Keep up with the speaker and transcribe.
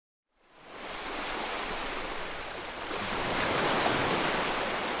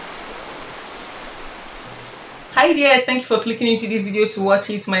Hi there, thank you for clicking into this video to watch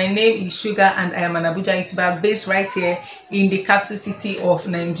it. My name is Shuga and I am an Abuja YouTuber based right here in the capital city of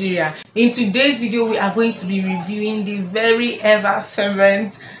Nigeria. In today's video, we are going to be reviewing the very ever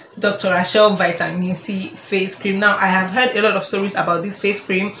fervent Dr. Rashel Vitamin C face cream. Now, I have heard a lot of stories about this face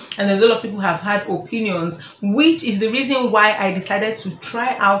cream and a lot of people have had opinions, which is the reason why I decided to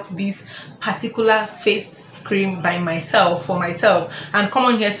try out this particular face cream by myself for myself and come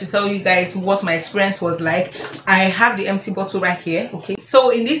on here to tell you guys what my experience was like. I have the empty bottle right here. Okay,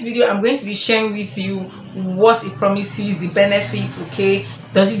 so in this video I'm going to be sharing with you what it promises, the benefits, okay,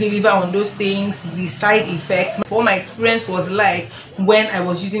 does it deliver on those things, the side effects, what my experience was like when I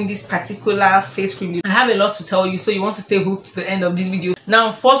was using this particular face cream. I have a lot to tell you, so you want to stay hooked to the end of this video.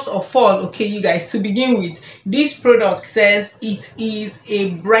 Now, first of all, okay, you guys, to begin with, this product says it is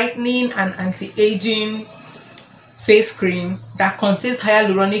a brightening and anti-aging face cream that contains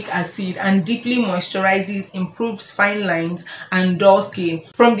hyaluronic acid and deeply moisturizes, improves fine lines and dull skin.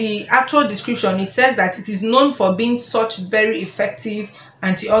 From the actual description, it says that it is known for being such very effective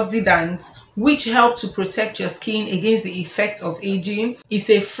antioxidant which help to protect your skin against the effects of aging. It's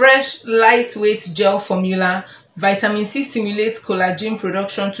a fresh, lightweight gel formula. Vitamin C stimulates collagen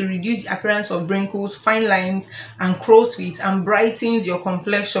production to reduce the appearance of wrinkles, fine lines, and crow's feet, and brightens your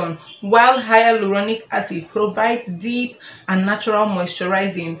complexion, while hyaluronic acid provides deep and natural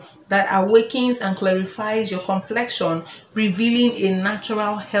moisturizing that awakens and clarifies your complexion, revealing a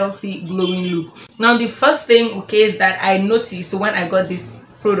natural, healthy, glowing look. Now, the first thing, okay, that I noticed when I got this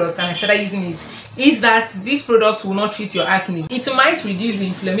product and I started using it is that this product will not treat your acne. It might reduce the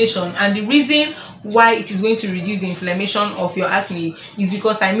inflammation, and the reason why it is going to reduce the inflammation of your acne is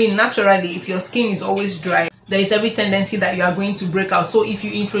because, I mean, naturally, if your skin is always dry, there is every tendency that you are going to break out. So if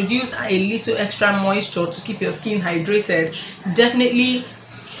you introduce a little extra moisture to keep your skin hydrated, definitely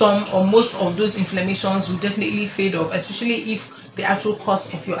some or most of those inflammations will definitely fade off, especially if the actual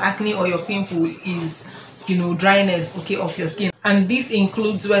cause of your acne or your pimple is, you know, dryness, okay, of your skin. And this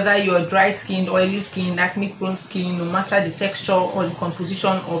includes whether you're dry skinned, oily skin, acne prone skin, no matter the texture or the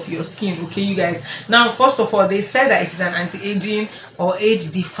composition of your skin, okay, you guys. Now, first of all, they said that it is an anti-aging or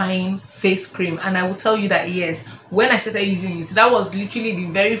age-defying face cream, and I will tell you that yes, when I started using it, that was literally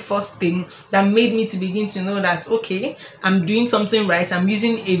the very first thing that made me to begin to know that, okay, I'm doing something right, I'm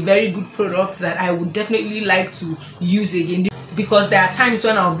using a very good product that I would definitely like to use again. Because there are times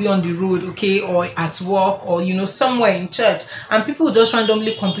when I'll be on the road, okay, or at work, or, you know, somewhere in church, and people just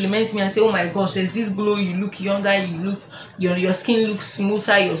randomly compliment me and say, oh my gosh, there's this glow, you look younger, you look, your skin looks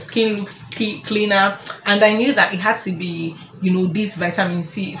smoother, your skin looks cleaner. And I knew that it had to be, you know, this vitamin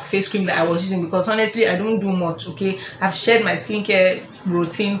C face cream that I was using, because honestly, I don't do much, okay. I've shared my skincare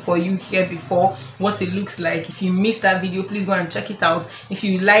routine for you here before, what it looks like. If you missed that video, please go and check it out. If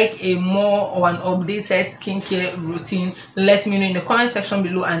you like a more or an updated skincare routine, let me know in the comment section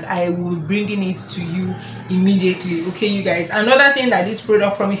below and I will be bringing it to you immediately, okay, you guys. Another thing that this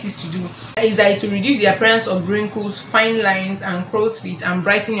product promises to do is that it will reduce the appearance of wrinkles, fine lines, and crow's feet, and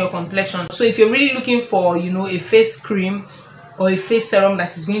brighten your complexion. So if you're really looking for, you know, a face cream or a face serum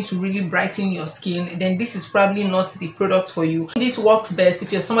that is going to really brighten your skin, then this is probably not the product for you. This works best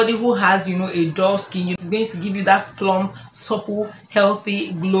if you're somebody who has, you know, a dull skin. It's going to give you that plump, supple,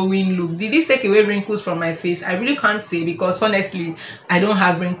 healthy, glowing look. Did this take away wrinkles from my face? I really can't say, because honestly, I don't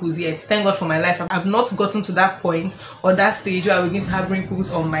have wrinkles yet. Thank God for my life. I've not gotten to that point or that stage where I'm going to have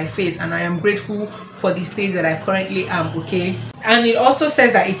wrinkles on my face, and I am grateful for the stage that I currently am, okay. And it also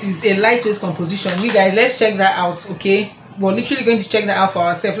says that it is a lightweight composition. You guys, let's check that out, okay. We're literally going to check that out for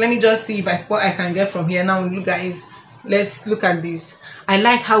ourselves. Let me just see if what I can get from here. Now, look guys, let's look at this. I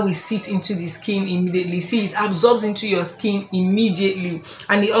like how it sits into the skin immediately. See, it absorbs into your skin immediately,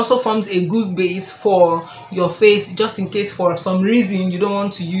 and it also forms a good base for your face, just in case for some reason you don't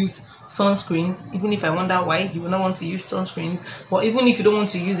want to use sunscreens. Even if I wonder why you will not want to use sunscreens, but even if you don't want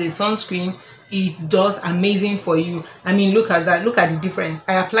to use a sunscreen, it does amazing for you. I mean, look at that, look at the difference.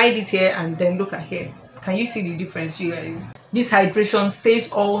 I applied it here and then look at here. Can you see the difference, you guys? This hydration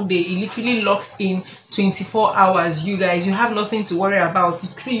stays all day. It literally locks in 24 hours, you guys. You have nothing to worry about.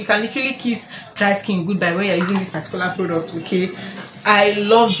 See, you can literally kiss dry skin goodbye when you're using this particular product, okay. I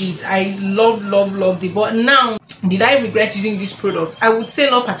loved it. I loved it. But now, did I regret using this product? I would say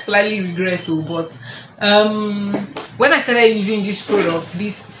not particularly regret though, but when I started using this product,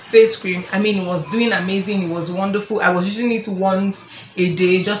 this face cream, I mean, it was doing amazing. It was wonderful. I was using it once a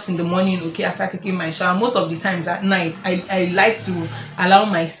day, just in the morning, okay, after taking my shower. Most of the times at night, I like to allow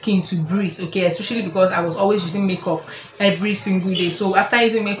my skin to breathe, okay, especially because I was always using makeup every single day. So after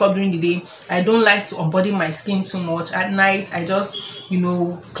using makeup during the day, I don't like to unburden my skin too much. At night, I just, you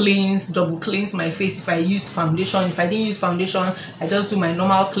know, double cleanse my face if I used foundation. If I didn't use foundation, I just do my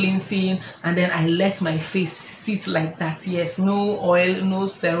normal cleansing, and then I let my face sit like that. Yes, no oil, no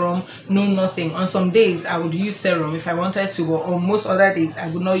serum, no nothing. On some days I would use serum if I wanted to, but on most other days I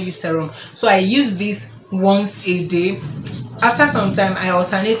would not use serum. So I use this once a day. After some time I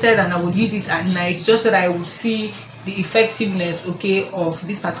alternated and I would use it at night, just so that I would see the effectiveness, okay, of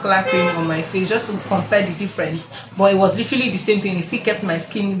this particular cream on my face, just to compare the difference. But it was literally the same thing. It still kept my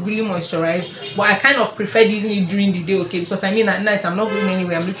skin really moisturized, but I kind of preferred using it during the day, okay, because I mean at night I'm not going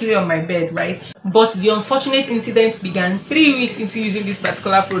anywhere, I'm literally on my bed, right? But the unfortunate incident began 3 weeks into using this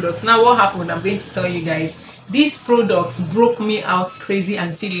particular product. Now what happened, I'm going to tell you guys. This product broke me out crazy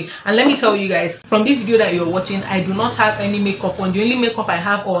and silly. And let me tell you guys, from this video that you're watching, I do not have any makeup on. The only makeup I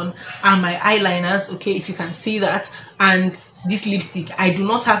have on are my eyeliners, okay, if you can see that, and this lipstick. I do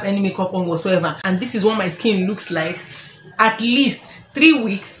not have any makeup on whatsoever, and this is what my skin looks like at least 3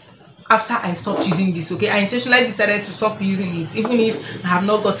 weeks after I stopped using this, okay. I intentionally decided to stop using it, even if I have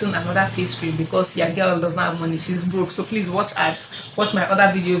not gotten another face cream, because your girl does not have money, she's broke. So please watch ads, watch my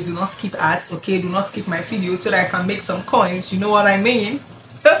other videos, do not skip ads, okay. Do not skip my videos so that I can make some coins, you know what I mean.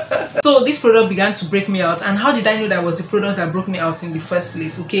 So this product began to break me out. And how did I know that was the product that broke me out in the first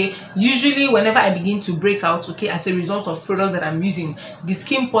place? Okay, usually whenever I begin to break out, okay, as a result of product that I'm using, the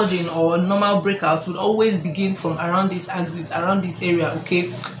skin purging or normal breakout would always begin from around this axis, around this area,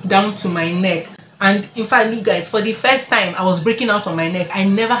 okay, down to my neck. And in fact, look guys, for the first time I was breaking out on my neck. I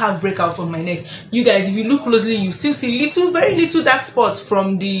never have breakout on my neck. You guys, if you look closely, you still see very little dark spots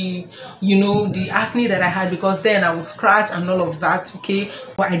from the, you know, the acne that I had, because then I would scratch and all of that, okay.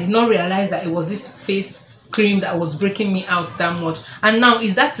 But I did not realize that it was this face cream that was breaking me out that much. And now,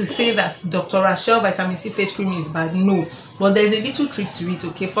 is that to say that Dr. Rashel Vitamin C face cream is bad? No, but there's a little trick to it,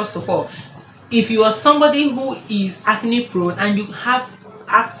 okay. First of all, if you are somebody who is acne prone and you have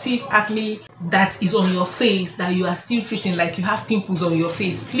active acne that is on your face that you are still treating, like you have pimples on your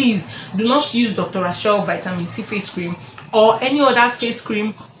face, please do not use Dr. Rashel Vitamin C face cream or any other face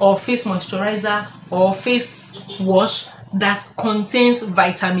cream or face moisturizer or face wash that contains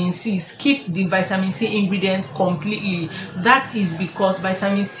vitamin C. Skip the vitamin C ingredient completely. That is because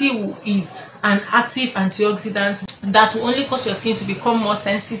vitamin C is an active antioxidant that will only cause your skin to become more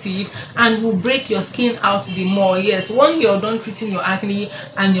sensitive and will break your skin out the more. Yes, when you're done treating your acne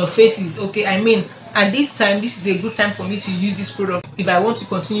and your face is okay, I mean, at this time, this is a good time for me to use this product if I want to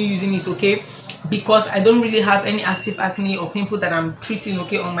continue using it, okay, because I don't really have any active acne or pimple that I'm treating,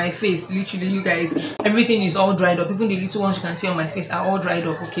 okay, on my face. Literally, you guys, everything is all dried up. Even the little ones you can see on my face are all dried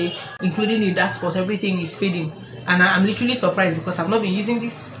up, okay, including the dark spots. Everything is fading, and I'm literally surprised because I've not been using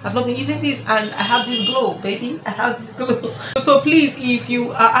this, and I have this glow, baby. I have this glow. So please, if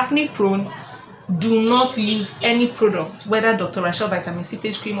you are acne prone, do not use any product, whether Dr. Rashel Vitamin C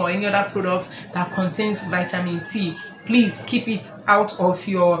face cream or any other product that contains vitamin C. Please keep it out of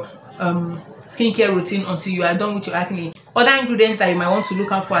your skincare routine until you are done with your acne. Other ingredients that you might want to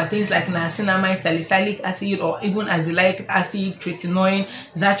look out for are things like niacinamide, salicylic acid, or even azelaic acid, tretinoin,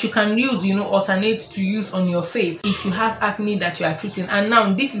 that you can use, you know, alternate to use on your face if you have acne that you are treating. And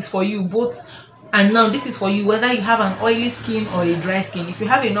now this is for you whether you have an oily skin or a dry skin. If you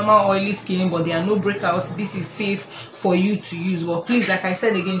have a normal oily skin but there are no breakouts, this is safe for you to use. But please, like I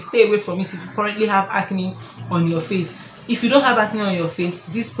said again, stay away from it if you currently have acne on your face. If you don't have acne on your face,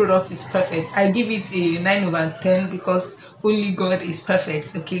 this product is perfect. I give it a 9/10 because only God is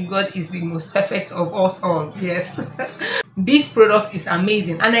perfect, okay. God is the most perfect of us all. Yes. This product is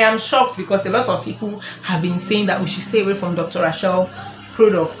amazing, and I am shocked because a lot of people have been saying that we should stay away from Dr. Rashel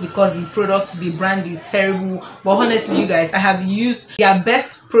product because the brand is terrible. But honestly, you guys, I have used their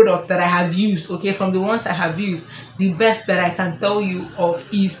best product that I have used, okay. From the ones I have used, the best that I can tell you of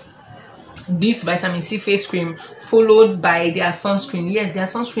is this vitamin C face cream, followed by their sunscreen. Yes, their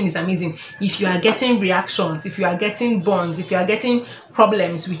sunscreen is amazing. If you are getting reactions, if you are getting burns, if you are getting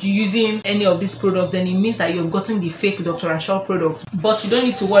problems with using any of this product, then it means that you've gotten the fake Dr. Rashel product. But you don't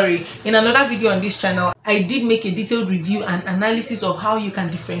need to worry. In another video on this channel, I did make a detailed review and analysis of how you can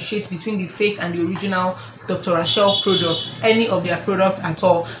differentiate between the fake and the original Dr. Rashel product, any of their products at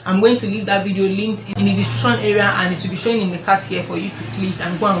all. I'm going to leave that video linked in the description area, and it will be showing in the card here for you to click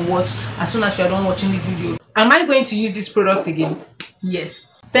and go and watch as soon as you are done watching this video. Am I going to use this product again? Yes.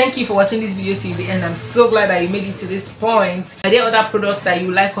 Thank you for watching this video till the end. I'm so glad that you made it to this point. Are there other products that you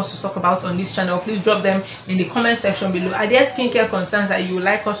would like us to talk about on this channel? Please drop them in the comment section below. Are there skincare concerns that you would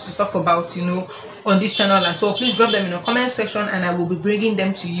like us to talk about, you know, on this channel as well? Please drop them in the comment section, and I will be bringing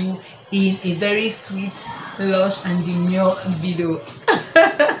them to you in a very sweet, lush and demure video.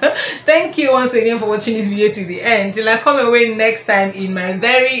 Thank you once again for watching this video to the end. Till I come away next time in my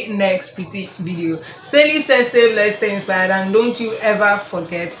very next pretty video. Stay lifted, stay blessed, stay inspired, and don't you ever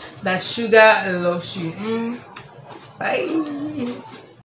forget that Shuga loves you. Bye.